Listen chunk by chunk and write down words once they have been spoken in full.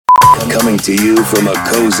Coming to you from a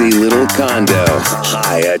cozy little condo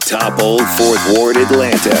high atop Old Fourth Ward,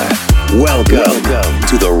 Atlanta. Welcome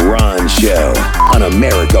to The Ron Show on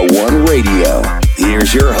America One Radio.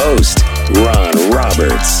 Here's your host, Ron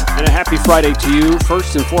Roberts. And a happy Friday to you.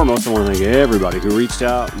 First and foremost, I want to thank everybody who reached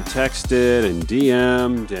out and texted and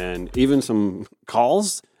DM'd and even some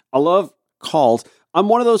calls. I love calls. I'm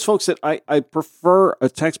one of those folks that I prefer a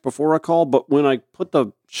text before a call, but when I put the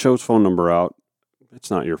show's phone number out, it's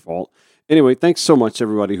not your fault. Anyway, thanks so much to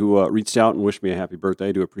everybody who reached out and wished me a happy birthday.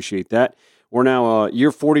 I do appreciate that. We're now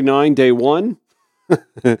year 49, day one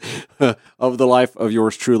of the life of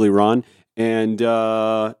yours truly, Ron. And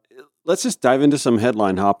let's just dive into some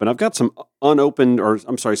headline hopping. I've got some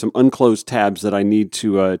some unclosed tabs that I need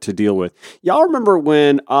to deal with. Y'all remember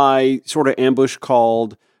when I sort of ambush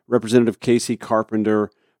called Representative Kasey Carpenter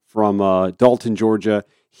from Dalton, Georgia?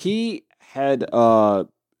 He had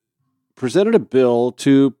presented a bill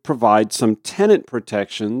to provide some tenant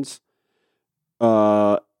protections,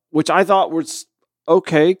 which I thought was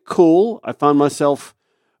okay, cool. I found myself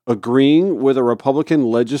agreeing with a Republican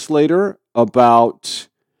legislator about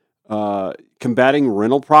combating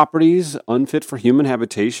rental properties unfit for human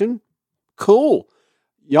habitation. Cool.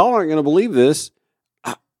 Y'all aren't going to believe this.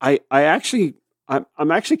 I'm actually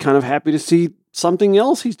kind of happy to see something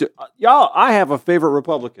else he's doing. Y'all, I have a favorite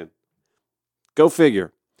Republican. Go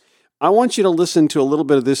figure. I want you to listen to a little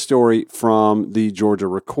bit of this story from the Georgia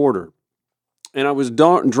Recorder. And I was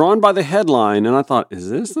drawn by the headline, and I thought, is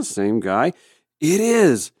this the same guy? It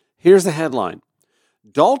is. Here's the headline.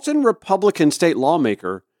 Dalton Republican state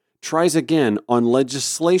lawmaker tries again on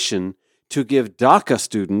legislation to give DACA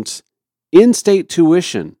students in-state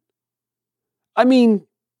tuition. I mean,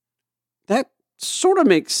 that sort of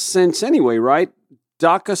makes sense anyway, right?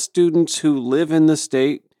 DACA students who live in the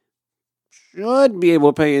state should be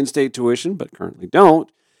able to pay in-state tuition, but currently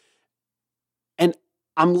don't. And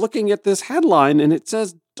I'm looking at this headline, and it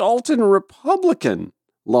says Dalton Republican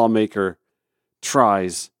lawmaker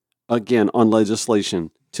tries again on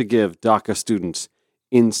legislation to give DACA students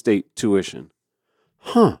in-state tuition.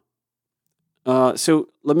 So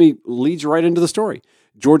let me lead you right into the story.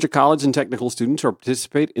 Georgia college and technical students who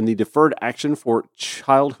participate in the Deferred Action for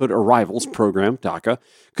Childhood Arrivals program, DACA,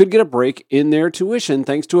 could get a break in their tuition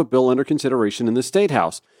thanks to a bill under consideration in the State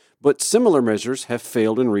House. But similar measures have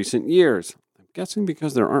failed in recent years. I'm guessing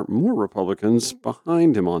because there aren't more Republicans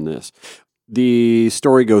behind him on this. The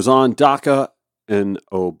story goes on. DACA, an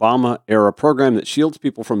Obama-era program that shields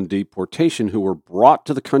people from deportation who were brought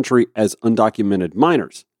to the country as undocumented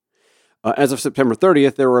minors. As of September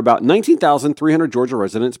 30th, there were about 19,300 Georgia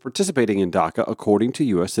residents participating in DACA, according to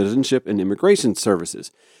U.S. Citizenship and Immigration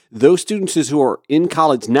Services. Those students who are in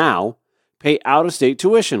college now pay out-of-state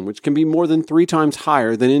tuition, which can be more than 3 times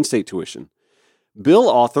higher than in-state tuition. Bill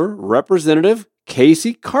author, Representative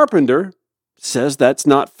Kasey Carpenter, says that's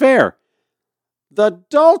not fair. The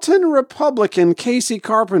Dalton Republican Kasey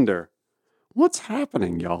Carpenter. What's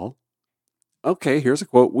happening, y'all? Okay, here's a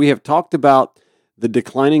quote. We have talked about the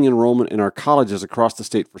declining enrollment in our colleges across the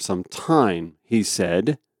state for some time, he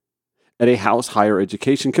said at a House Higher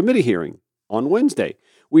Education Committee hearing on Wednesday.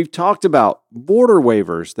 We've talked about border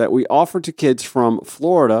waivers that we offer to kids from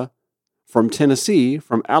Florida, from Tennessee,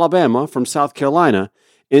 from Alabama, from South Carolina.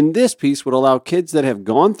 And this piece would allow kids that have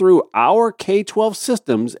gone through our K-12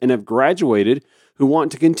 systems and have graduated who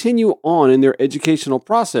want to continue on in their educational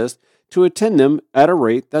process to attend them at a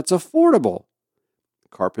rate that's affordable.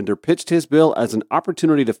 Carpenter pitched his bill as an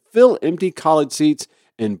opportunity to fill empty college seats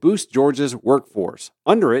and boost Georgia's workforce.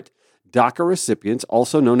 Under it, DACA recipients,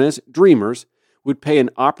 also known as Dreamers, would pay an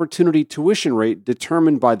opportunity tuition rate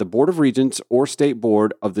determined by the Board of Regents or State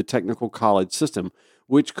Board of the Technical College System,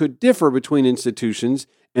 which could differ between institutions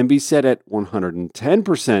and be set at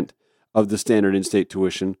 110% of the standard in-state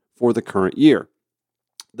tuition for the current year.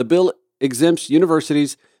 The bill exempts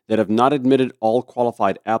universities that have not admitted all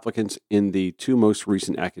qualified applicants in the 2 most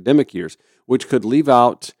recent academic years, which could leave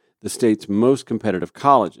out the state's most competitive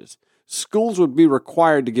colleges. Schools would be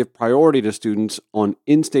required to give priority to students on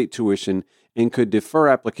in-state tuition and could defer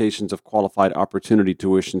applications of qualified opportunity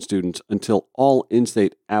tuition students until all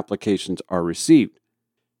in-state applications are received.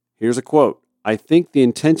 Here's a quote. I think the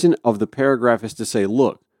intention of the paragraph is to say,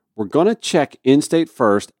 look, we're going to check in-state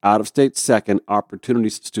first, out-of-state second, opportunity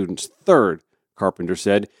students third, Carpenter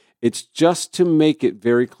said. It's just to make it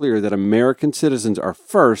very clear that American citizens are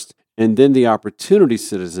first and then the opportunity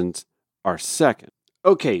citizens are second.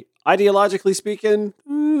 Okay, ideologically speaking,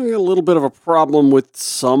 a little bit of a problem with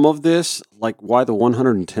some of this, like why the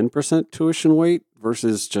 110% tuition rate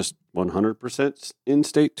versus just 100%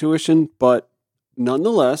 in-state tuition, but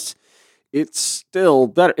nonetheless, it's still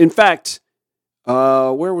better. In fact,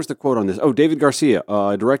 where was the quote on this? Oh, David Garcia,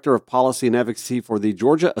 Director of Policy and Advocacy for the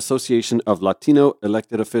Georgia Association of Latino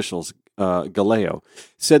Elected Officials, Galeo,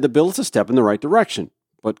 said the bill is a step in the right direction.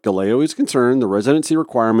 But Galeo is concerned the residency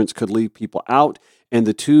requirements could leave people out, and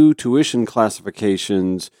the two tuition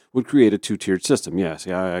classifications would create a two-tiered system. Yes,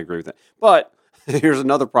 yeah, I agree with that. But here's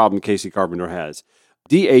another problem Kasey Carpenter has.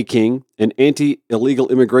 D.A. King, an anti-illegal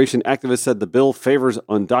immigration activist, said the bill favors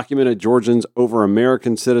undocumented Georgians over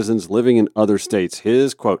American citizens living in other states.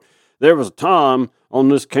 His quote, "There was a time on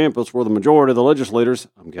this campus where the majority of the legislators,"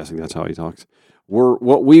 I'm guessing that's how he talks, "were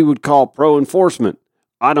what we would call pro-enforcement.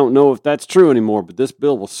 I don't know if that's true anymore, but this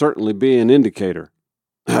bill will certainly be an indicator."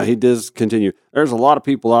 He does continue, "There's a lot of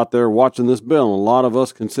people out there watching this bill, and a lot of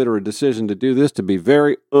us consider a decision to do this to be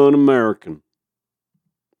very un-American."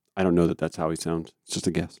 I don't know that that's how he sounds. It's just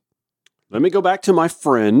a guess. Let me go back to my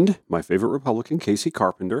friend, my favorite Republican, Kasey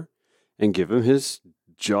Carpenter, and give him his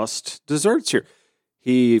just desserts here.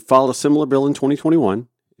 He filed a similar bill in 2021.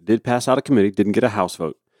 It did pass out of committee, didn't get a House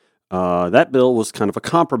vote. That bill was kind of a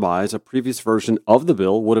compromise. A previous version of the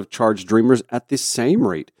bill would have charged Dreamers at the same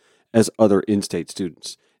rate as other in-state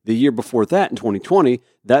students. The year before that, in 2020,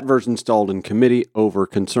 that version stalled in committee over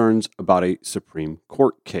concerns about a Supreme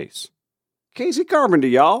Court case. Kasey Carpenter,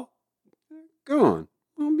 y'all. Go on.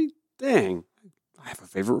 Well, dang. I have a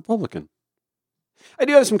favorite Republican. I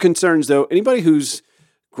do have some concerns, though. Anybody who's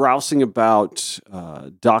grousing about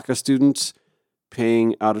DACA students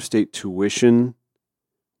paying out-of-state tuition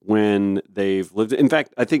when they've lived... In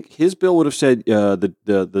fact, I think his bill would have said the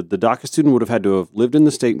DACA student would have had to have lived in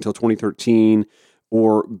the state until 2013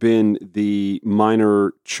 or been the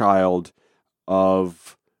minor child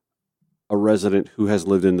of a resident who has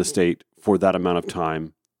lived in the state for that amount of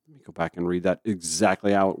time. Let me go back and read that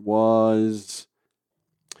exactly how it was.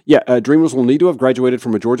 Yeah, Dreamers will need to have graduated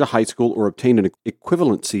from a Georgia high school or obtained an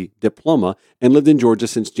equivalency diploma and lived in Georgia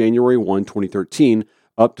since January 1, 2013,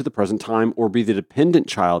 up to the present time, or be the dependent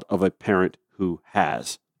child of a parent who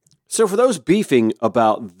has. So for those beefing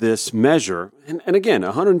about this measure, and again,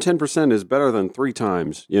 110% is better than 3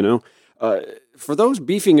 times, for those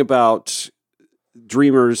beefing about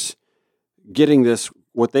Dreamers getting this,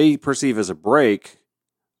 what they perceive as a break,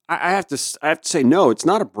 I have to say no. It's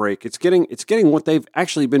not a break. It's getting what they've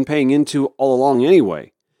actually been paying into all along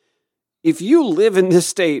anyway. If you live in this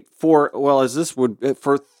state for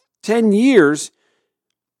 10 years,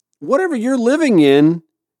 whatever you're living in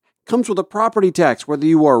comes with a property tax. Whether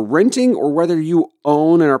you are renting or whether you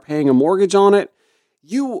own and are paying a mortgage on it,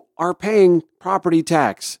 you are paying property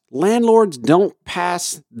tax. Landlords don't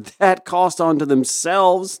pass that cost on to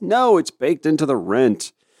themselves. No, it's baked into the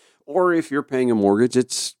rent. Or if you're paying a mortgage,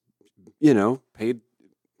 it's, paid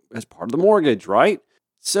as part of the mortgage, right?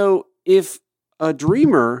 So if a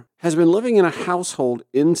dreamer has been living in a household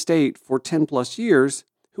in state for 10 plus years,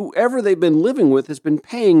 whoever they've been living with has been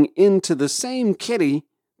paying into the same kitty,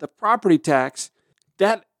 the property tax,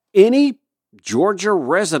 that any Georgia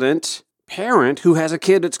resident parent who has a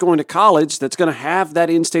kid that's going to college that's going to have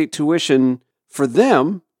that in-state tuition for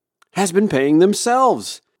them has been paying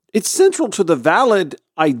themselves. It's central to the valid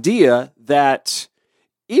idea that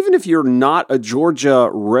even if you're not a Georgia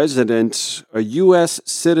resident, a U.S.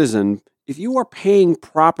 citizen, if you are paying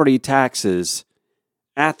property taxes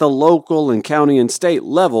at the local and county and state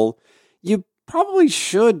level, you probably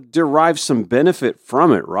should derive some benefit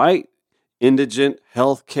from it, right? Indigent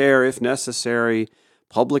health care if necessary,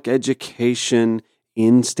 public education,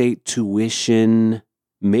 in-state tuition,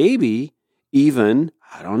 maybe even,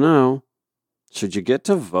 I don't know, should you get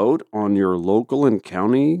to vote on your local and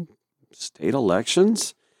county state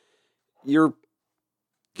elections? You're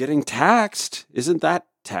getting taxed. Isn't that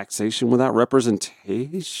taxation without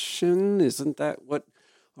representation? Isn't that what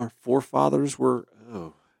our forefathers were?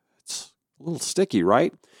 Oh, it's a little sticky,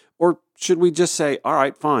 right? Or should we just say, all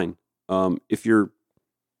right, fine. If you're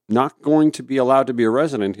not going to be allowed to be a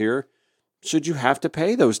resident here, should you have to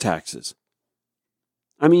pay those taxes?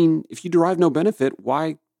 I mean, if you derive no benefit,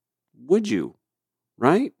 why would you?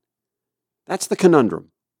 Right? That's the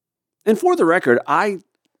conundrum. And for the record, I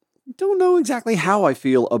don't know exactly how I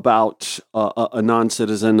feel about a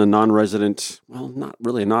non-citizen, a non-resident. Well, not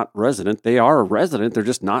really not resident. They are a resident. They're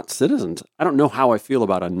just not citizens. I don't know how I feel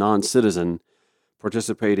about a non-citizen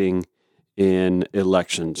participating in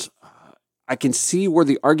elections. I can see where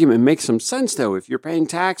the argument makes some sense, though. If you're paying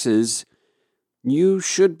taxes, you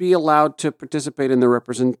should be allowed to participate in the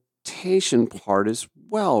representation part as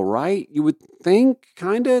well, right? You would think,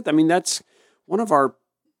 kind of. I mean, that's one of our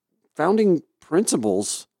founding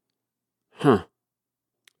principles.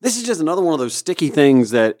 This is just another one of those sticky things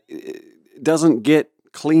that doesn't get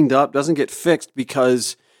cleaned up, doesn't get fixed,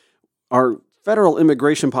 because our federal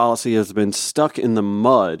immigration policy has been stuck in the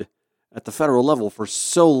mud at the federal level for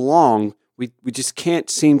so long. We just can't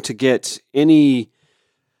seem to get any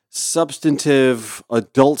substantive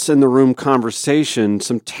adults in the room conversation,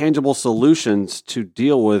 some tangible solutions to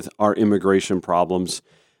deal with our immigration problems.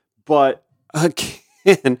 But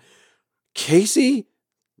again, Kasey,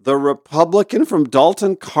 the Republican from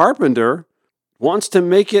Dalton Carpenter, wants to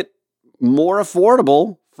make it more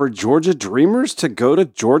affordable for Georgia dreamers to go to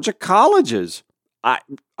Georgia colleges.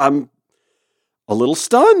 I'm a little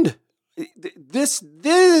stunned. This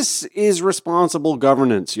is responsible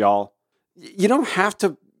governance, y'all. You don't have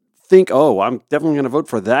to think, oh, I'm definitely going to vote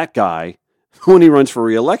for that guy when he runs for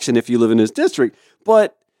re-election if you live in his district.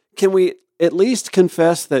 But can we at least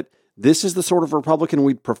confess that this is the sort of Republican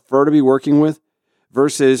we'd prefer to be working with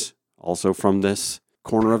versus, also from this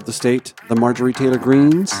corner of the state, the Marjorie Taylor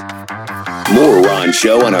Greens? More Ron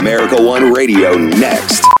Show on America One Radio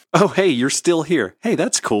next. Oh, hey, you're still here. Hey,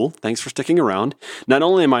 that's cool. Thanks for sticking around. Not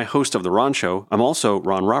only am I host of The Ron Show, I'm also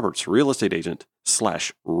Ron Roberts, real estate agent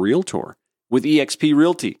 / realtor with eXp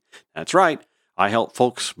Realty. That's right. I help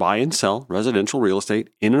folks buy and sell residential real estate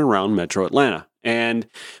in and around Metro Atlanta. And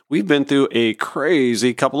we've been through a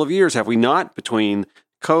crazy couple of years, have we not? Between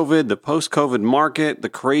COVID, the post-COVID market, the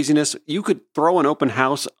craziness. You could throw an open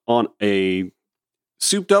house on a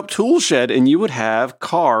souped-up tool shed and you would have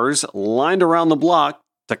cars lined around the block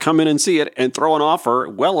to come in and see it and throw an offer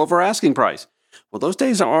well over asking price. Well, those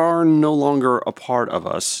days are no longer a part of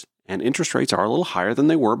us, and interest rates are a little higher than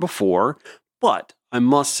they were before. But I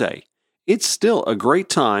must say, it's still a great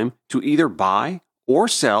time to either buy or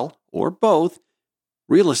sell, or both,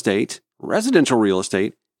 real estate, residential real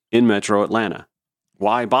estate in Metro Atlanta.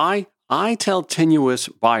 Why buy? I tell tenuous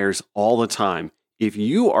buyers all the time, if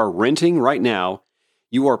you are renting right now,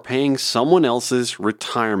 you are paying someone else's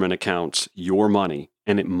retirement accounts your money,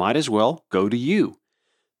 and it might as well go to you.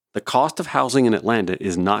 The cost of housing in Atlanta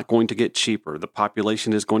is not going to get cheaper. The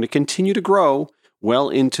population is going to continue to grow well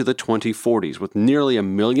into the 2040s, with nearly 1.5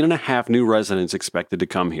 million new residents expected to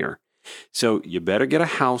come here. So you better get a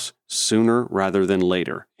house sooner rather than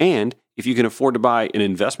later. And if you can afford to buy an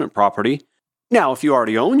investment property, now if you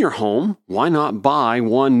already own your home, why not buy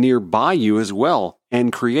one nearby you as well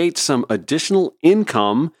and create some additional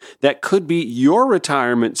income that could be your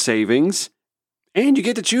retirement savings, and you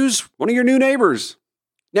get to choose one of your new neighbors.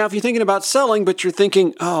 Now, if you're thinking about selling, but you're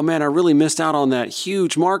thinking, oh man, I really missed out on that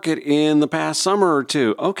huge market in the past summer or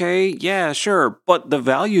two. Okay, yeah, sure. But the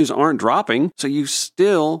values aren't dropping, so you've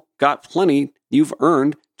still got plenty you've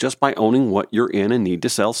earned just by owning what you're in and need to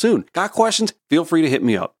sell soon. Got questions? Feel free to hit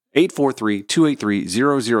me up.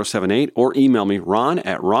 843-283-0078 or email me,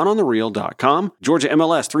 ron@rononthereal.com. Georgia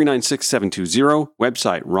MLS 396720.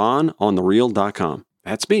 Website, rononthereal.com.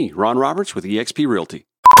 That's me, Ron Roberts with eXp Realty.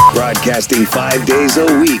 Broadcasting 5 days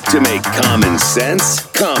a week to make common sense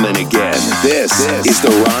common again. This is The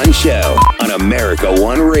Ron Show on America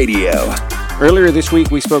One Radio. Earlier this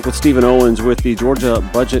week, we spoke with Stephen Owens with the Georgia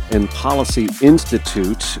Budget and Policy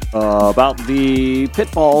Institute about the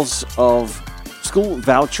pitfalls of school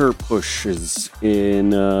voucher pushes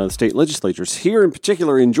in state legislatures. Here in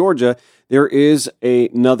particular in Georgia, there is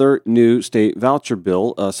another new state voucher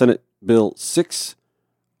bill, Senate Bill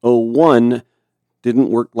 601.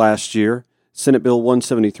 Didn't work last year. Senate Bill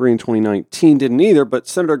 173 in 2019 didn't either, but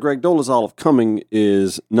Senator Greg Dolezal of Cumming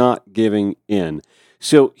is not giving in.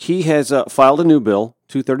 So he has filed a new bill,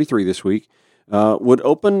 233 this week, would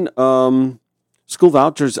open school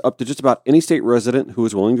vouchers up to just about any state resident who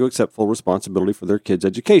is willing to accept full responsibility for their kids'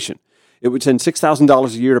 education. It would send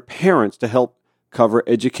 $6,000 a year to parents to help cover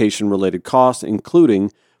education-related costs,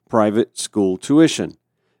 including private school tuition.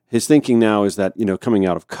 His thinking now is that, coming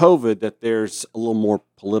out of COVID, that there's a little more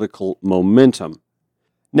political momentum.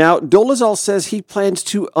 Now, Dolezal says he plans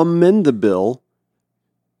to amend the bill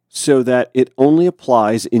so that it only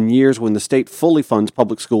applies in years when the state fully funds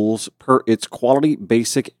public schools per its Quality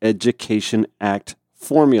Basic Education Act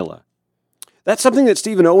formula. That's something that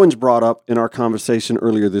Stephen Owens brought up in our conversation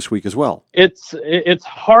earlier this week as well. It's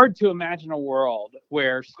hard to imagine a world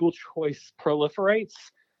where school choice proliferates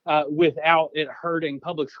without it hurting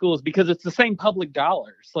public schools, because it's the same public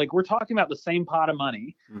dollars. Like, we're talking about the same pot of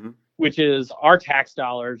money, which is our tax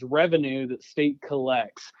dollars, revenue that state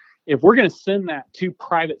collects. If we're going to send that to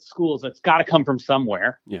private schools, it's got to come from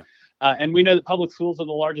somewhere. Yeah. And we know that public schools are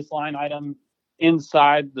the largest line item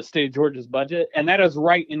inside the state of Georgia's budget. And that is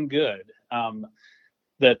right and good.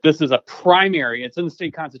 That this is a primary, it's in the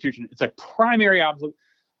state constitution, it's a primary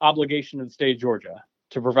obligation of the state of Georgia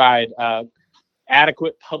to provide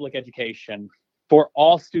adequate public education for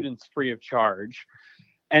all students free of charge.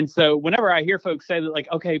 And so whenever I hear folks say that, like,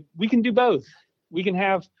 okay, we can do both. We can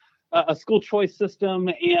have a school choice system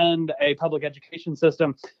and a public education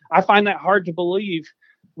system. I find that hard to believe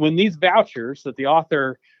when these vouchers that the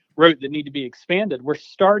author wrote that need to be expanded were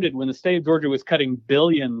started when the state of Georgia was cutting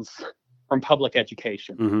billions from public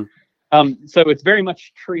education. Mm-hmm. So it's very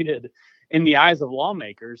much treated in the eyes of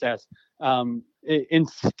lawmakers as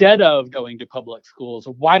instead of going to public schools,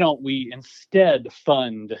 why don't we instead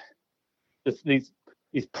fund these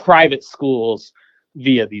private schools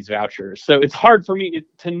via these vouchers? So it's hard for me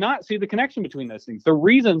to not see the connection between those things. The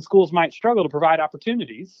reason schools might struggle to provide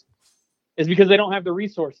opportunities is because they don't have the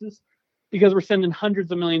resources, because we're sending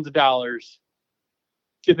hundreds of millions of dollars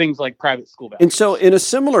to things like private school vouchers. And so in a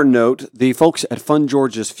similar note, the folks at Fund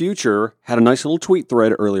Georgia's Future had a nice little tweet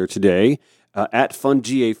thread earlier today at Fund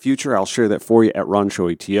GA Future. I'll share that for you at Ron Show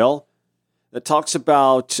ATL. That talks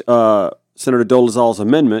about Senator Dolezal's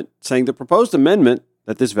amendment, saying the proposed amendment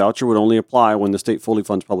that this voucher would only apply when the state fully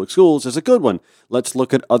funds public schools is a good one. Let's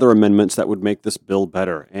look at other amendments that would make this bill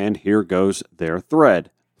better. And here goes their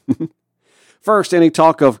thread. First, any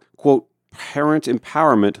talk of, quote, parent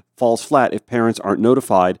empowerment falls flat if parents aren't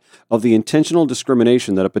notified of the intentional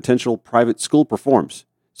discrimination that a potential private school performs.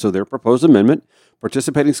 So their proposed amendment,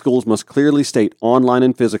 participating schools must clearly state online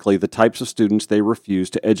and physically the types of students they refuse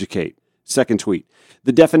to educate. Second tweet,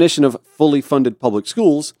 the definition of fully funded public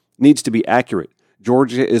schools needs to be accurate.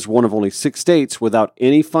 Georgia is one of only 6 states without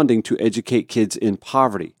any funding to educate kids in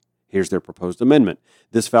poverty. Here's their proposed amendment.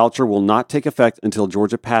 This voucher will not take effect until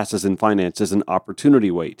Georgia passes and finances an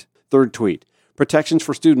opportunity weight. Third tweet, protections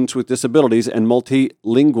for students with disabilities and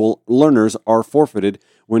multilingual learners are forfeited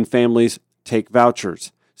when families take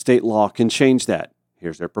vouchers. State law can change that.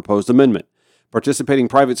 Here's their proposed amendment. Participating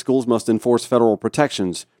private schools must enforce federal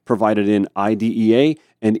protections provided in IDEA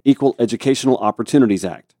and Equal Educational Opportunities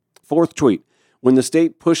Act. Fourth tweet, when the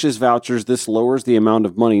state pushes vouchers, this lowers the amount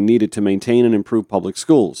of money needed to maintain and improve public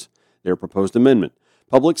schools. Their proposed amendment.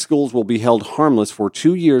 Public schools will be held harmless for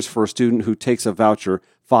 2 years for a student who takes a voucher,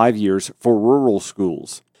 5 years for rural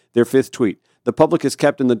schools. Their fifth tweet. The public is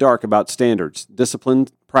kept in the dark about standards, discipline,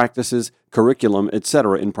 practices, curriculum,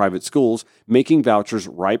 etc. in private schools, making vouchers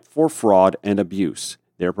ripe for fraud and abuse.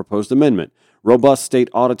 Their proposed amendment. Robust state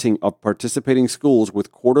auditing of participating schools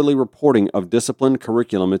with quarterly reporting of discipline,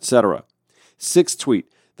 curriculum, etc. Sixth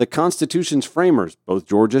tweet. The Constitution's framers, both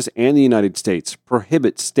Georgia's and the United States,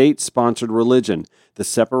 prohibit state-sponsored religion. The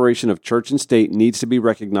separation of church and state needs to be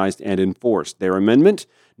recognized and enforced. Their amendment,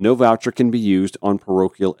 no voucher can be used on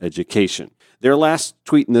parochial education. Their last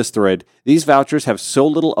tweet in this thread, these vouchers have so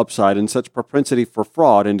little upside and such propensity for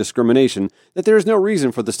fraud and discrimination that there is no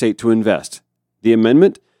reason for the state to invest. The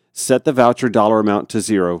amendment, set the voucher dollar amount to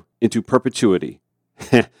 0 into perpetuity.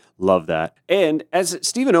 Love that. And as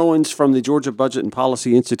Stephen Owens from the Georgia Budget and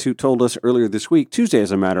Policy Institute told us earlier this week, Tuesday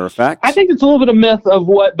as a matter of fact. I think it's a little bit of myth of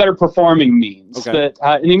what better performing means. Okay.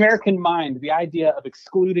 That in the American mind, the idea of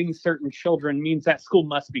excluding certain children means that school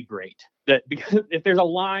must be great. That because if there's a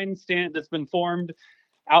line stand that's been formed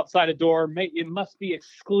outside a door, it must be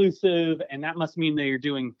exclusive, and that must mean that you're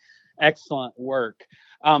doing excellent work.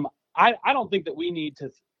 I don't think that we need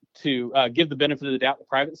to give the benefit of the doubt to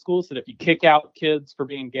private schools, that if you kick out kids for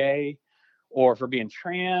being gay or for being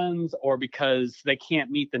trans or because they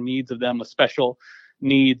can't meet the needs of them with special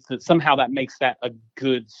needs, that somehow that makes that a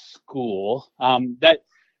good school. That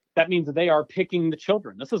means that they are picking the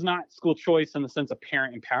children. This is not school choice in the sense of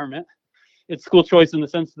parent empowerment. It's school choice in the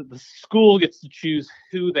sense that the school gets to choose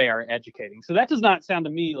who they are educating. So that does not sound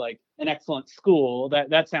to me like an excellent school.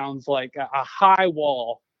 That sounds like a high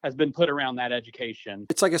wall has been put around that education.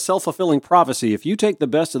 It's like a self-fulfilling prophecy. If you take the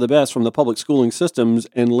best of the best from the public schooling systems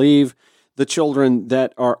and leave the children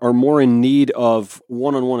that are more in need of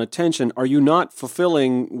one-on-one attention, are you not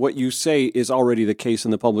fulfilling what you say is already the case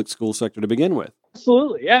in the public school sector to begin with?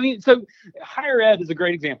 Absolutely. I mean, so higher ed is a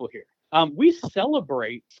great example here. We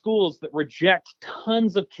celebrate schools that reject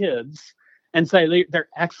tons of kids and say they're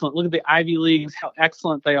excellent. Look at the Ivy Leagues, how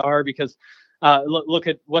excellent they are, because look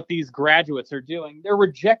at what these graduates are doing. They're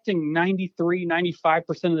rejecting 93,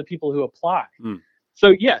 95% of the people who apply. So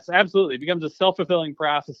yes, absolutely. It becomes a self-fulfilling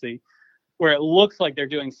prophecy where it looks like they're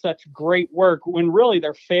doing such great work when really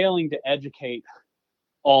they're failing to educate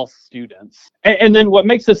all students. And then what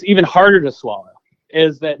makes this even harder to swallow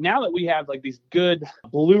is that now that we have like these good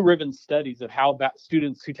blue ribbon studies of how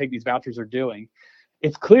students who take these vouchers are doing,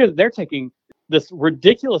 it's clear that they're taking this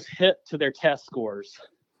ridiculous hit to their test scores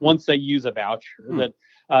once they use a voucher.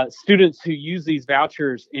 That students who use these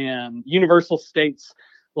vouchers in universal states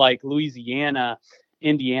like Louisiana,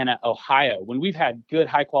 Indiana, Ohio, when we've had good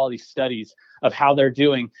high quality studies of how they're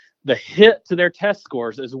doing, the hit to their test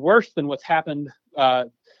scores is worse than what's happened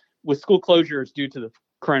with school closures due to the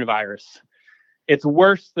coronavirus. It's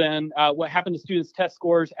worse than what happened to students' test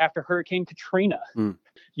scores after Hurricane Katrina.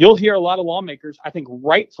 You'll hear a lot of lawmakers, I think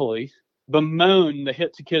rightfully, bemoan the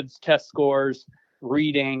hit to kids' test scores,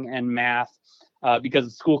 reading and math, because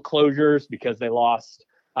of school closures, because they lost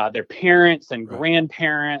their parents and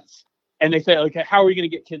grandparents. And they say, okay, how are we going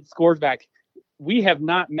to get kids' scores back? We have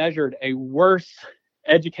not measured a worse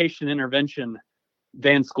education intervention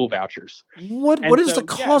than school vouchers. What is the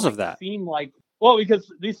cause of that? Seem like, well,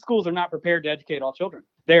 because these schools are not prepared to educate all children.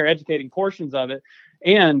 They're educating portions of it.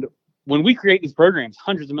 And when we create these programs,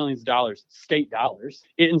 hundreds of millions of dollars, state dollars,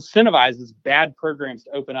 it incentivizes bad programs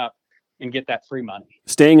to open up and get that free money.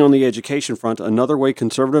 Staying on the education front, another way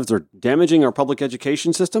conservatives are damaging our public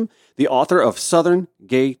education system, the author of Southern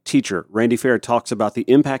Gay Teacher, Randy Fair, talks about the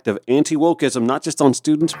impact of anti-wokeism, not just on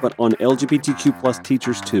students, but on LGBTQ plus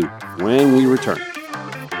teachers too, when we return.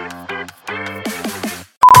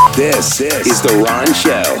 This is The Ron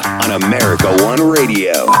Show on America One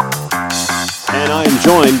Radio. And I am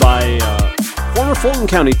joined by former Fulton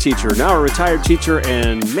County teacher, now a retired teacher,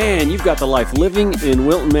 and man, you've got the life living in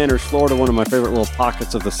Wilton Manors, Florida, one of my favorite little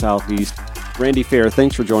pockets of the Southeast. Randy Fair,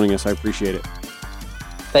 thanks for joining us. I appreciate it.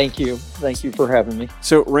 Thank you. Thank you for having me.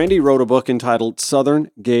 So Randy wrote a book entitled Southern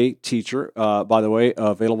Gay Teacher, by the way,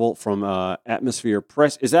 available from Atmosphere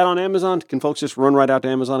Press. Is that on Amazon? Can folks just run right out to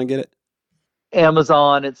Amazon and get it?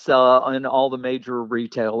 Amazon, it's on all the major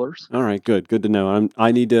retailers. All right, good to know.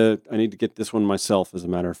 I need to get this one myself, as a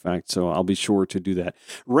matter of fact, so I'll be sure to do that.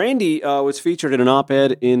 Randy was featured in an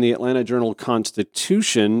op-ed in the Atlanta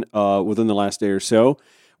Journal-Constitution within the last day or so,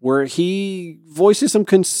 where he voices some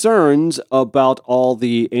concerns about all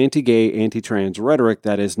the anti-gay, anti-trans rhetoric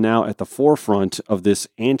that is now at the forefront of this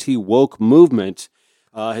anti-woke movement.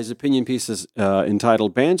 His opinion piece is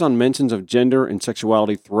entitled Bans on Mentions of Gender and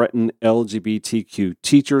Sexuality Threaten LGBTQ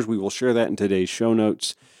Teachers. We will share that in today's show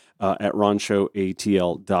notes at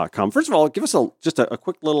ronshowatl.com. First of all, give us just a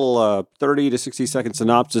quick little 30 to 60 second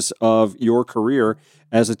synopsis of your career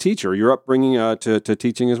as a teacher, your upbringing to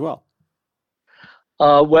teaching as well.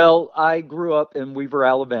 Well, I grew up in Weaver,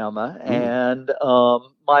 Alabama, and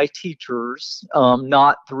my teachers,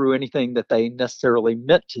 not through anything that they necessarily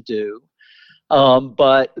meant to do,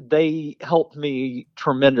 but they helped me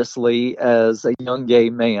tremendously as a young gay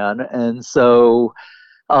man. And so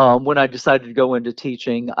when I decided to go into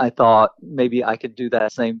teaching, I thought maybe I could do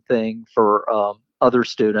that same thing for other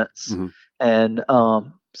students. And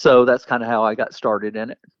so that's kind of how I got started in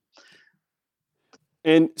it.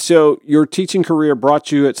 And so your teaching career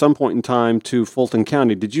brought you at some point in time to Fulton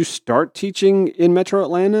County. Did you start teaching in Metro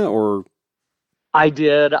Atlanta, or? I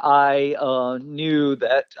did. I knew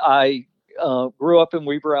that I grew up in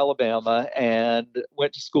Weaver, Alabama, and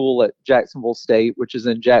went to school at Jacksonville State, which is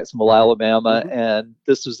in Jacksonville, Alabama. And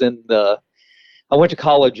this was I went to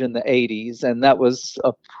college in the 80s, and that was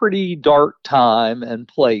a pretty dark time and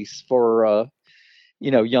place for a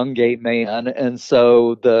young gay man. And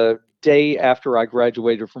so the day after I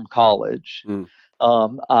graduated from college,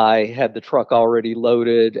 I had the truck already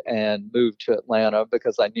loaded and moved to Atlanta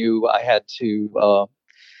because I knew I had to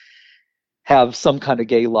have some kind of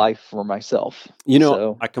gay life for myself.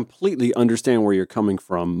 I completely understand where you're coming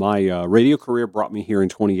from. My radio career brought me here in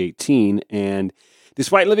 2018, and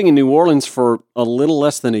despite living in New Orleans for a little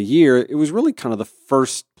less than a year, it was really kind of the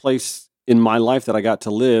first place in my life that I got to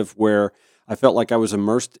live where I felt like I was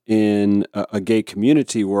immersed in a gay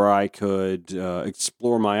community where I could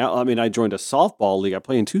explore I joined a softball league. I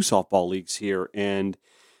play in 2 softball leagues here, and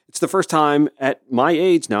it's the first time at my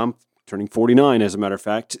age now, I'm turning 49, as a matter of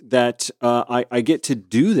fact, that I get to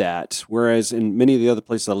do that, whereas in many of the other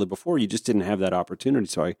places I lived before, you just didn't have that opportunity.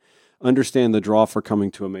 So I understand the draw for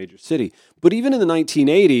coming to a major city. But even in the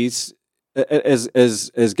 1980s,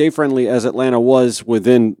 as gay-friendly as Atlanta was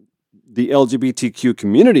within the LGBTQ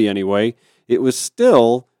community anyway, it was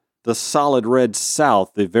still the solid red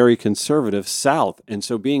South, the very conservative South. And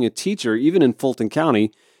so being a teacher, even in Fulton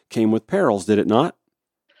County, came with perils, did it not?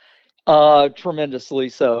 Tremendously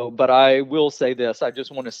so. But I will say this, I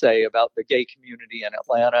just want to say about the gay community in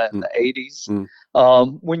Atlanta in the 80s.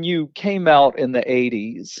 When you came out in the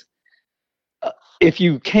 80s, if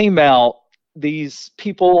you came out, these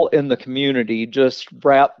people in the community just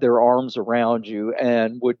wrapped their arms around you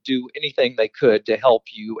and would do anything they could to help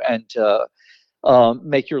you and to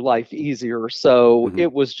make your life easier. So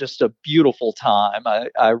it was just a beautiful time.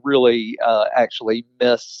 I really actually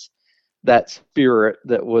miss that spirit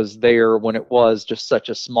that was there when it was just such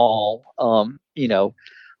a small,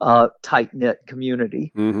 tight-knit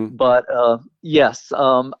community. But yes,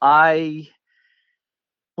 I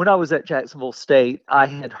when I was at Jacksonville State, I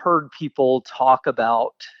had heard people talk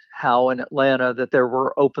about how in Atlanta that there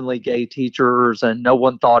were openly gay teachers and no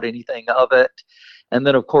one thought anything of it. And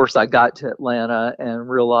then, of course, I got to Atlanta and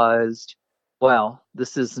realized, wow,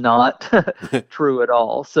 this is not true at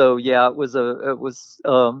all. So yeah, it was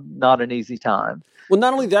not an easy time. Well,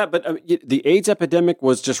 not only that, but the AIDS epidemic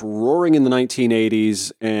was just roaring in the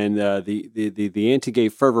 1980s, and the anti-gay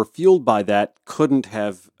fervor fueled by that couldn't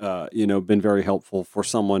have been very helpful for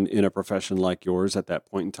someone in a profession like yours at that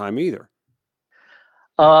point in time either.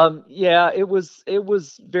 Yeah, it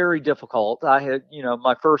was very difficult. I had,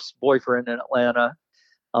 my first boyfriend in Atlanta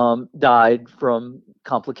died from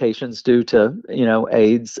complications due to,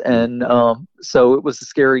 AIDS. And so it was a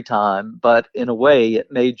scary time, but in a way it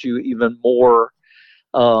made you even more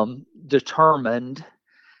determined.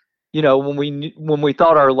 When we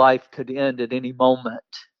thought our life could end at any moment,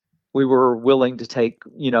 we were willing to take,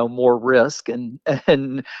 more risk and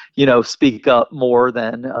speak up more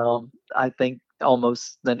than I think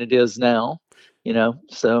almost than it is now,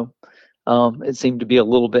 so it seemed to be a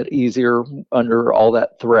little bit easier under all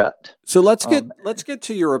that threat. So let's get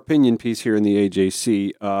to your opinion piece here in the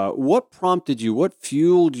AJC. What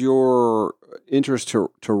fueled your interest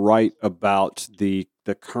to write about the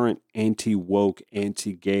current anti-woke,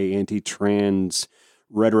 anti-gay, anti-trans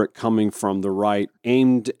rhetoric coming from the right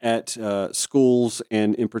aimed at schools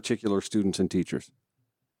and in particular students and teachers?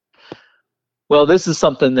 Well, this is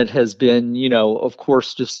something that has been, of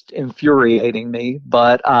course, just infuriating me,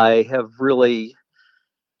 but I have really,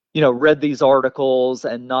 read these articles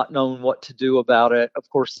and not known what to do about it. Of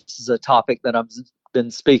course, this is a topic that I've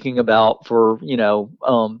been speaking about for,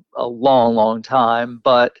 a long, long time.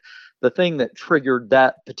 But the thing that triggered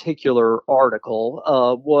that particular article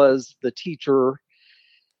was the teacher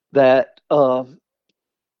that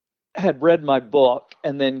had read my book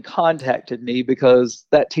and then contacted me because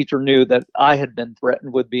that teacher knew that I had been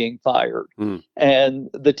threatened with being fired. Mm. And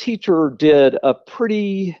the teacher did a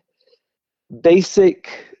pretty basic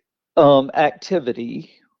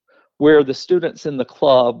activity where the students in the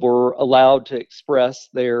club were allowed to express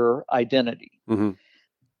their identity. Mm-hmm.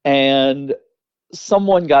 And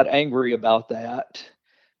someone got angry about that,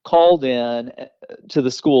 called in to the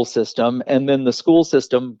school system, and then the school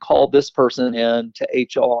system called this person in to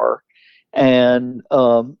HR and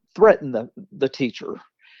threatened the teacher.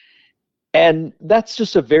 And that's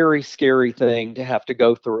just a very scary thing to have to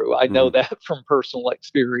go through. I know that from personal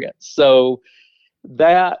experience. So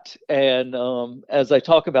that, and as I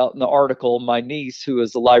talk about in the article, my niece, who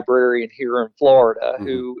is a librarian here in Florida,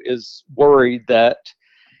 who is worried that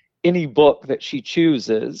any book that she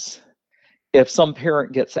chooses, if some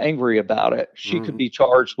parent gets angry about it, she could be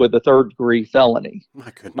charged with a third-degree felony.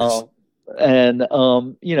 My goodness.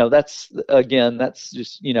 That's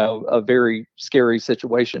just, a very scary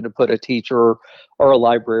situation to put a teacher or a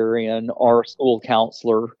librarian or a school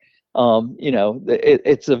counselor.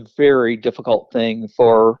 It's a very difficult thing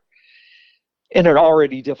in an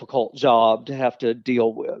already difficult job to have to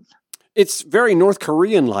deal with. It's very North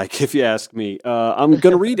Korean-like, if you ask me. I'm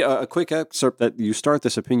going to read a quick excerpt that you start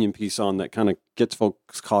this opinion piece on that kind of gets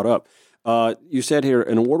folks caught up. You said here,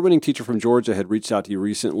 an award-winning teacher from Georgia had reached out to you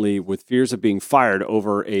recently with fears of being fired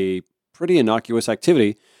over a pretty innocuous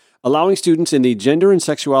activity, allowing students in the Gender and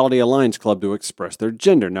Sexuality Alliance Club to express their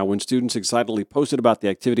gender. Now, when students excitedly posted about the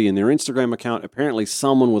activity in their Instagram account, apparently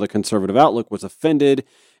someone with a conservative outlook was offended,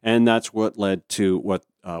 and that's what led to what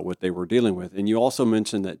they were dealing with. And you also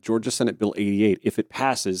mentioned that Georgia Senate Bill 88, if it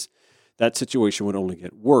passes, that situation would only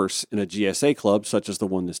get worse. In a GSA club, such as the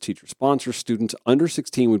one this teacher sponsors, students under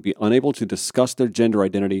 16 would be unable to discuss their gender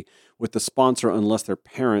identity with the sponsor unless their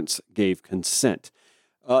parents gave consent.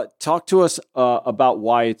 Talk to us about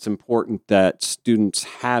why it's important that students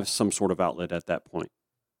have some sort of outlet at that point.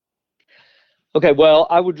 Okay, well,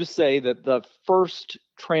 I would just say that the first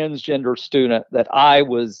transgender student that I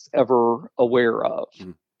was ever aware of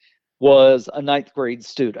was a 9th grade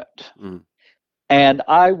student. And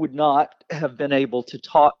I would not have been able to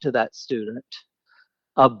talk to that student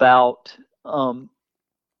about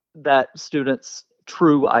that student's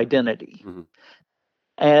true identity.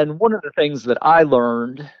 And one of the things that I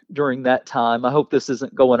learned during that time, I hope this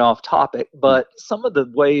isn't going off topic, but some of the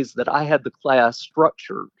ways that I had the class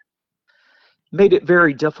structured made it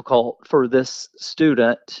very difficult for this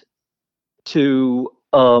student to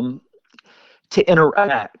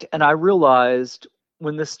interact. And I realized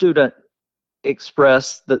when the student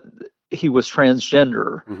expressed that he was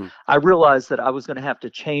transgender, I realized that I was going to have to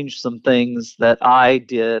change some things that I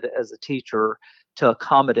did as a teacher to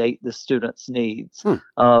accommodate the student's needs.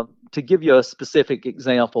 To give you a specific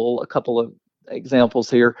example, a couple of examples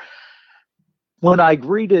here. when I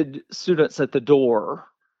greeted students at the door,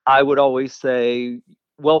 I would always say,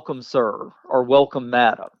 "Welcome, sir," or "Welcome,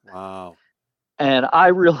 madam." Wow. And I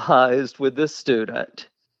realized with this student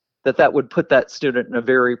that would put that student in a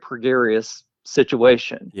very precarious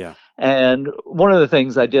situation. Yeah. And one of the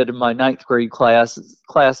things I did in my ninth grade classes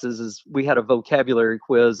is we had a vocabulary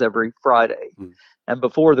quiz every Friday. Mm. And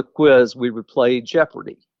before the quiz, we would play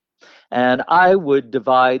Jeopardy. And I would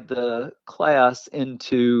divide the class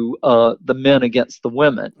into the men against the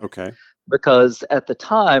women. Okay. Because at the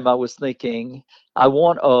time I was thinking, I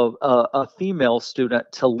want a female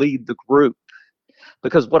student to lead the group.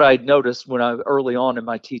 Because what I noticed when I early on in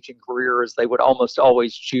my teaching career is they would almost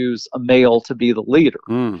always choose a male to be the leader.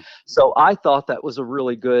 Mm. So I thought that was a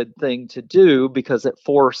really good thing to do because it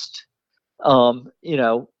forced,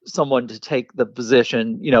 someone to take the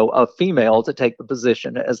position, a female to take the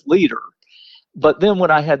position as leader. But then when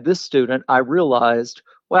I had this student, I realized,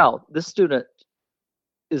 wow, this student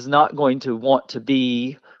is not going to want to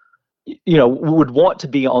be, would want to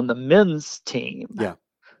be on the men's team. Yeah.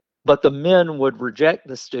 But the men would reject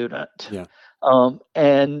the student. Yeah.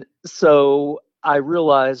 And so I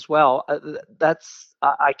realized, wow,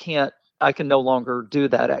 I can no longer do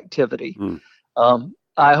that activity. Mm.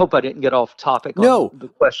 I hope I didn't get off topic on the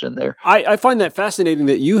question there. I find that fascinating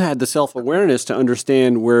that you had the self-awareness to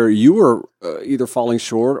understand where you were either falling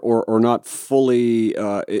short or not fully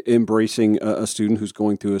embracing a student who's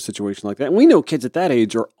going through a situation like that. And we know kids at that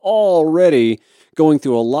age are already going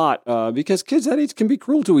through a lot because kids that age can be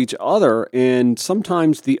cruel to each other. And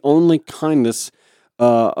sometimes the only kindness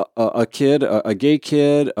a kid, a gay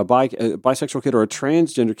kid, a bisexual kid, or a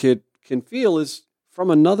transgender kid can feel is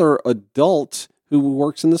from another adult who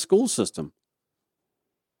works in the school system.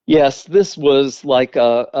 Yes, this was like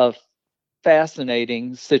a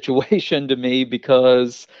fascinating situation to me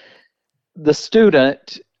because the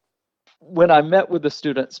student, when I met with the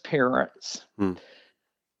student's parents,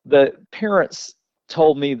 the parents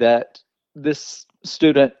told me that this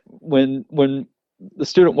student, when the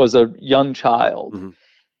student was a young child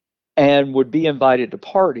and would be invited to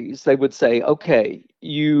parties, they would say, okay,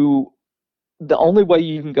 the only way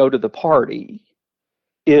you can go to the party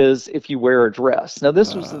is if you wear a dress. Now,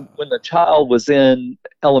 this was when the child was in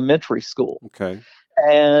elementary school. Okay.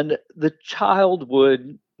 And the child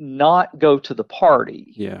would not go to the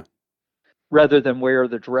party rather than wear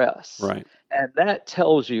the dress. Right. And that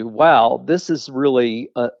tells you, wow, this is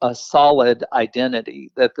really a solid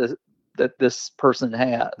identity that this person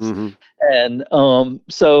has. And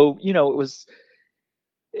so,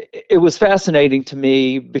 it was fascinating to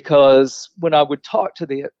me because when I would talk to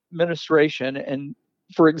the administration, and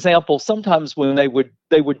for example, sometimes when they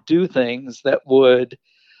would do things that would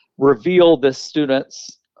reveal this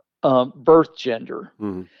student's birth gender.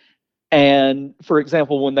 And for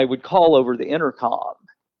example, when they would call over the intercom,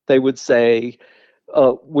 they would say,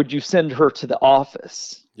 would you send her to the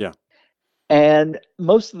office? Yeah. And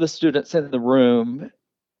most of the students in the room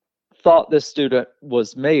thought this student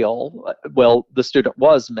was male. Well, the student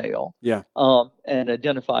was male. Yeah. And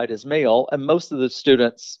identified as male. And most of the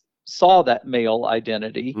students saw that male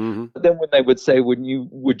identity. But then when they would say,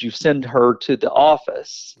 would you send her to the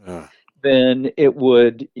office? Then it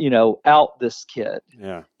would, out this kid.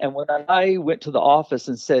 Yeah. And when I went to the office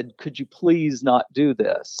and said, could you please not do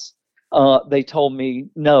this? They told me,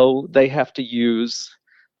 no, they have to use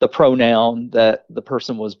the pronoun that the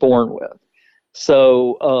person was born with.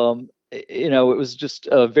 So, it was just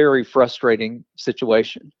a very frustrating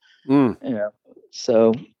situation.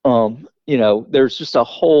 So, there's just a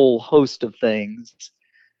whole host of things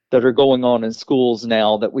that are going on in schools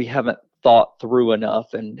now that we haven't thought through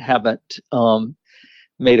enough and haven't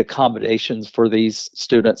made accommodations for these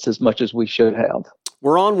students as much as we should have.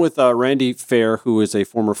 We're on with Randy Fair, who is a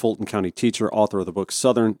former Fulton County teacher, author of the book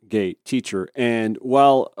Southern Gay Teacher. And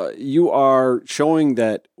while you are showing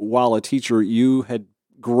that while a teacher, you had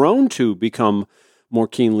grown to become more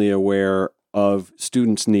keenly aware of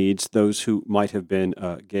students' needs, those who might have been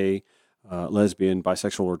gay, lesbian,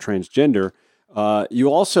 bisexual, or transgender,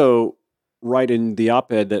 you also write in the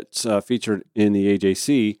op-ed that's featured in the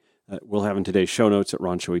AJC, we'll have in today's show notes at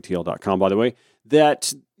ronshowetl.com, by the way,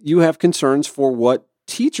 that you have concerns for what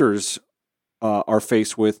teachers are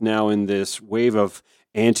faced with now in this wave of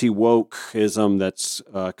anti-wokeism that's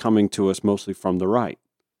coming to us mostly from the right.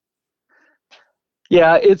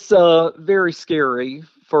 Yeah, it's very scary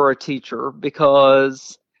for a teacher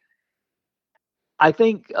because I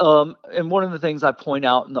think, and one of the things I point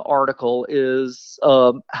out in the article is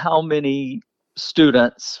how many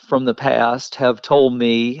students from the past have told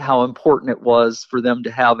me how important it was for them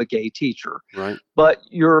to have a gay teacher. Right. But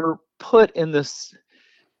you're put in this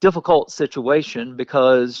difficult situation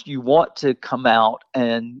because you want to come out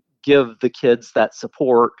and give the kids that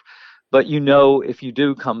support, but if you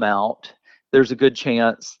do come out, there's a good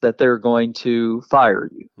chance that they're going to fire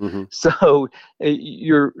you. Mm-hmm. So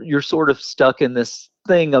you're sort of stuck in this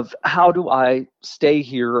thing of, how do I stay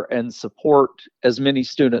here and support as many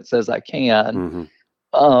students as I can,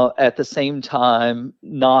 at the same time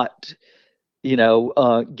not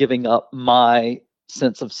giving up my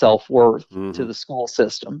sense of self-worth to the school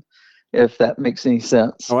system, if that makes any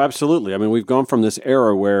sense. Oh, absolutely. I mean, we've gone from this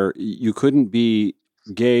era where you couldn't be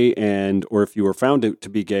gay, or if you were found to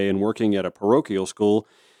be gay and working at a parochial school,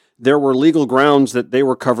 there were legal grounds that they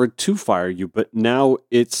were covered to fire you, but now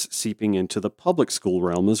it's seeping into the public school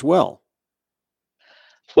realm as well.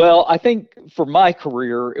 Well, I think for my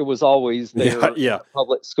career, it was always there in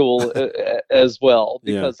public school as well,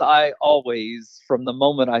 because I always, from the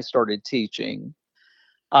moment I started teaching,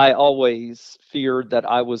 I always feared that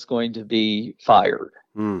I was going to be fired.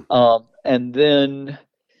 And then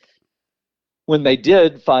when they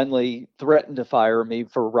did finally threaten to fire me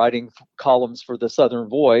for writing columns for the Southern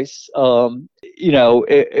Voice,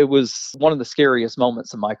 it was one of the scariest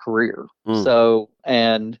moments of my career. So,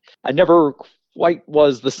 and I never quite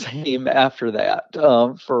was the same after that,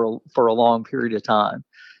 for a long period of time.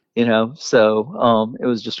 So it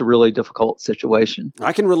was just a really difficult situation.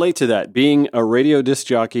 I can relate to that. Being a radio disc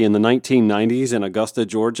jockey in the 1990s in Augusta,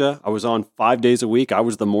 Georgia, I was on 5 days a week. I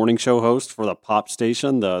was the morning show host for the pop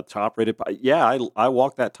station, the top rated. Yeah, I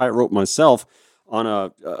walked that tightrope myself on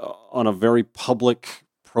a very public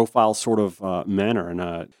profile sort of manner.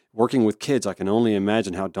 And working with kids, I can only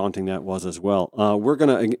imagine how daunting that was as well. We're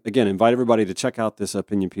going to, again, invite everybody to check out this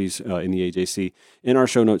opinion piece in the AJC in our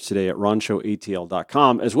show notes today at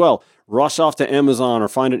ronshowatl.com. As well, rush off to Amazon or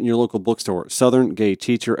find it in your local bookstore. Southern Gay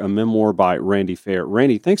Teacher, a memoir by Randy Fair.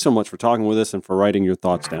 Randy, thanks so much for talking with us and for writing your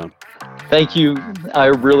thoughts down. Thank you. I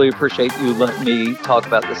really appreciate you letting me talk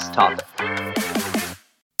about this topic.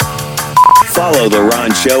 Follow The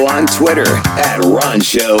Ron Show on Twitter at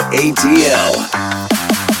RonShowATL.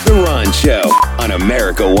 The Ron Show on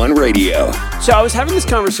America One Radio. So I was having this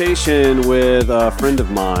conversation with a friend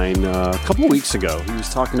of mine a couple of weeks ago. He was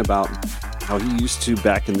talking about how he used to,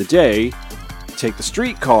 back in the day, take the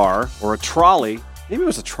streetcar or a trolley, maybe it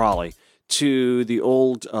was a trolley, to the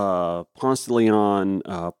old Ponce de Leon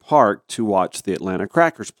Park to watch the Atlanta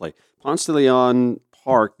Crackers play. Ponce de Leon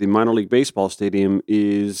Park, the minor league baseball stadium,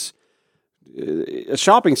 is a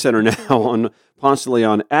shopping center now on Ponce de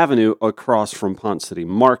Leon Avenue across from Ponce City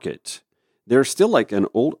Market. There's still like an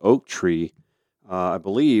old oak tree, I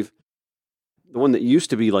believe, the one that used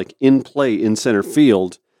to be like in play in center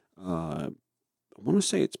field. I want to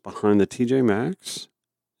say it's behind the TJ Maxx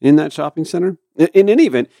in that shopping center. In any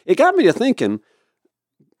event, it got me to thinking,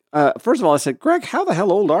 first of all, I said, Greg, how the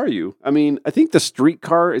hell old are you? I mean, I think the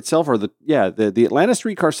streetcar itself, or the Atlanta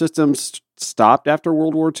streetcar system stopped after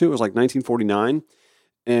World War II. It was like 1949.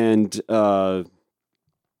 And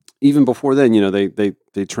even before then, they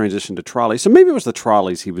transitioned to trolleys. So maybe it was the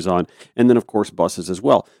trolleys he was on. And then, of course, buses as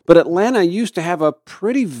well. But Atlanta used to have a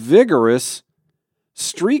pretty vigorous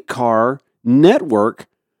streetcar network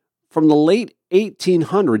from the late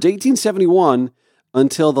 1800s, 1871,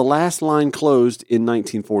 until the last line closed in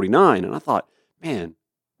 1949. And I thought, man,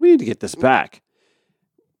 we need to get this back.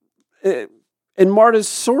 And Marta's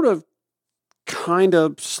sort of kind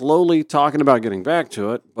of slowly talking about getting back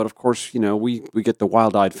to it. But of course, we get the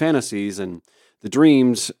wild-eyed fantasies and the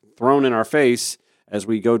dreams thrown in our face as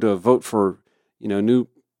we go to vote for, new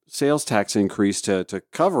sales tax increase to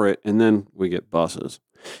cover it. And then we get buses.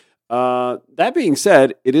 That being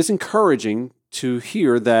said, it is encouraging to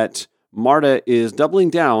hear that Marta is doubling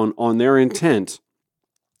down on their intent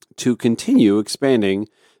to continue expanding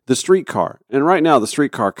the streetcar. And right now, the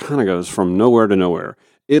streetcar kind of goes from nowhere to nowhere.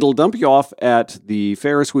 It'll dump you off at the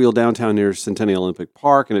Ferris wheel downtown near Centennial Olympic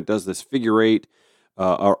Park, and it does this figure eight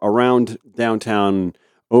around downtown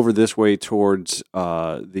over this way towards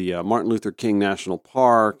the Martin Luther King National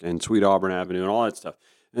Park and Sweet Auburn Avenue and all that stuff.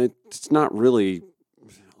 And it's not really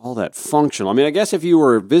all that functional. I mean, I guess if you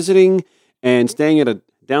were visiting and staying at a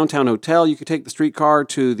downtown hotel, you could take the streetcar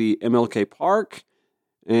to the MLK Park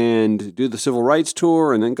and do the civil rights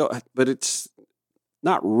tour and then go, but it's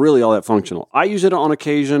not really all that functional. I use it on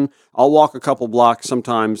occasion. I'll walk a couple blocks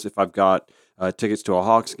sometimes if I've got tickets to a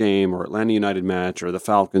Hawks game or Atlanta United match or the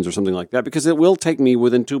Falcons or something like that, because it will take me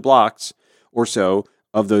within 2 blocks or so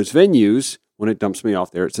of those venues when it dumps me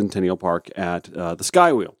off there at Centennial Park at the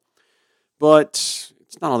Skywheel. But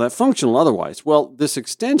it's not all that functional otherwise. Well, this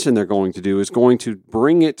extension they're going to do is going to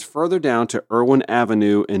bring it further down to Irwin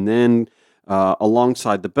Avenue and then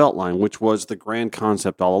alongside the Beltline, which was the grand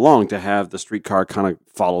concept all along, to have the streetcar kind of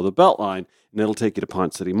follow the Beltline, and it'll take you to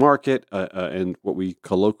Pont City Market and what we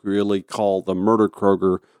colloquially call the Murder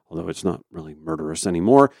Kroger, although it's not really murderous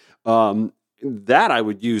anymore. That I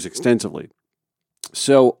would use extensively.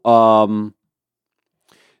 So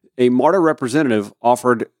a MARTA representative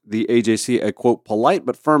offered the AJC a, quote, polite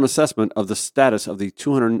but firm assessment of the status of the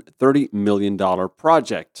 $230 million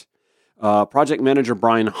project. Project manager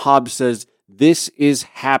Brian Hobbs says, this is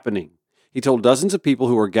happening. He told dozens of people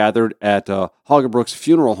who were gathered at Hoggebrook's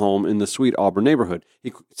funeral home in the Sweet Auburn neighborhood.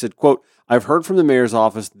 He said, quote, I've heard from the mayor's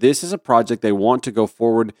office, this is a project they want to go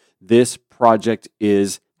forward. This project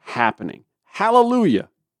is happening. Hallelujah.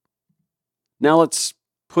 Now let's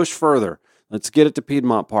push further. Let's get it to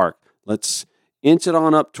Piedmont Park. Let's inch it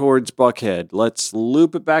on up towards Buckhead. Let's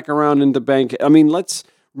loop it back around into Bank. I mean, let's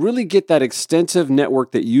really get that extensive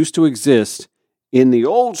network that used to exist in the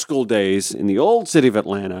old school days, in the old city of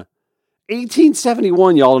Atlanta.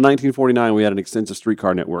 1871, y'all, to 1949, we had an extensive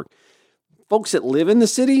streetcar network. Folks that live in the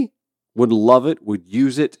city would love it, would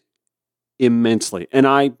use it immensely. And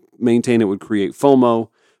I maintain it would create FOMO,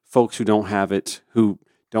 folks who don't have it, who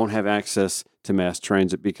don't have access to mass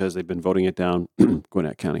transit because they've been voting it down,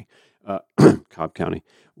 Gwinnett County, Cobb County,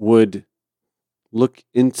 would look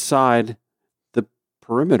inside the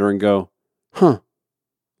perimeter and go,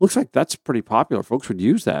 looks like that's pretty popular. Folks would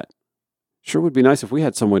use that. Sure would be nice if we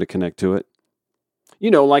had some way to connect to it.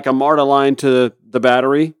 You know, like a MARTA line to the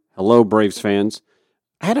Battery. Hello, Braves fans.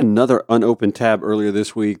 I had another unopened tab earlier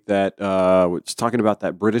this week that was talking about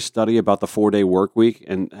that British study about the 4-day work week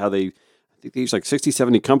and how I think they used like 60,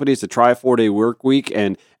 70 companies to try a 4-day work week.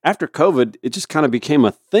 And after COVID, it just kind of became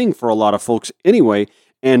a thing for a lot of folks anyway.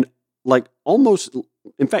 And like almost,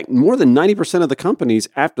 in fact, more than 90% of the companies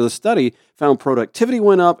after the study found productivity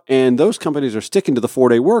went up, and those companies are sticking to the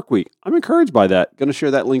 4-day work week. I'm encouraged by that. Going to share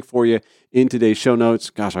that link for you in today's show notes.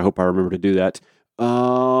 Gosh, I hope I remember to do that.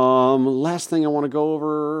 Last thing I want to go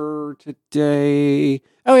over today.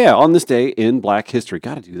 Oh yeah, on this day in Black History.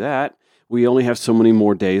 Got to do that. We only have so many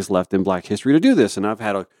more days left in Black History to do this, and I've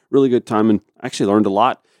had a really good time and actually learned a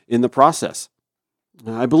lot in the process.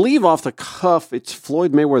 I believe off the cuff, it's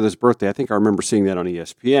Floyd Mayweather's birthday. I think I remember seeing that on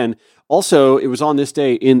ESPN. Also, it was on this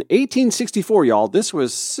day in 1864, y'all. This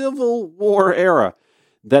was Civil War era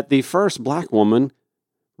that the first black woman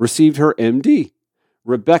received her MD.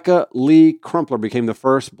 Rebecca Lee Crumpler became the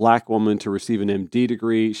first black woman to receive an MD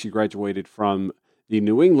degree. She graduated from the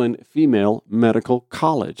New England Female Medical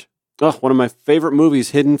College. One of my favorite movies,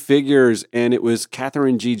 Hidden Figures, and it was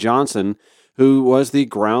Katherine G. Johnson, who was the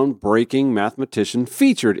groundbreaking mathematician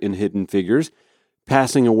featured in Hidden Figures,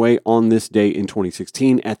 passing away on this day in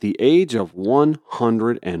 2016 at the age of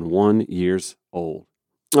 101 years old.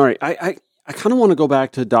 All right, I kind of want to go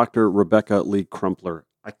back to Dr. Rebecca Lee Crumpler.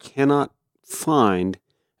 I cannot find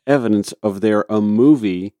evidence of a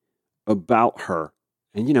movie about her.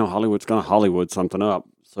 And, you know, Hollywood's going to Hollywood something up,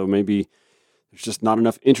 so maybe there's just not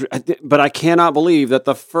enough interest. But I cannot believe that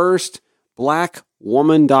the first black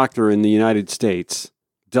woman doctor in the United States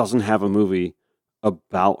doesn't have a movie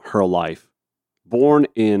about her life. Born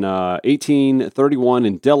in 1831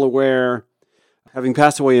 in Delaware, having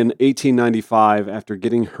passed away in 1895 after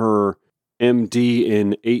getting her MD in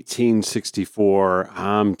 1864.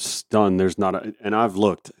 I'm stunned. There's not and I've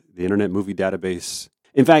looked, the Internet Movie Database.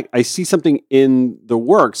 In fact, I see something in the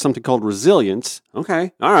works, something called Resilience.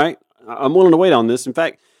 Okay, all right. I'm willing to wait on this. In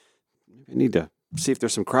fact, I need to see if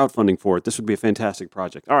there's some crowdfunding for it. This would be a fantastic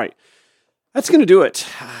project. All right. That's going to do it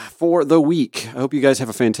for the week. I hope you guys have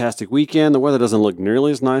a fantastic weekend. The weather doesn't look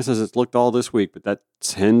nearly as nice as it's looked all this week, but that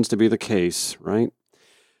tends to be the case, right?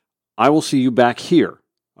 I will see you back here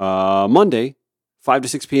Monday, 5 to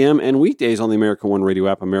 6 p.m., and weekdays on the America One Radio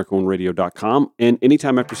app, AmericaOneRadio.com, and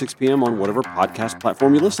anytime after 6 p.m. on whatever podcast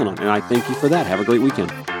platform you listen on. And I thank you for that. Have a great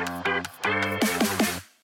weekend.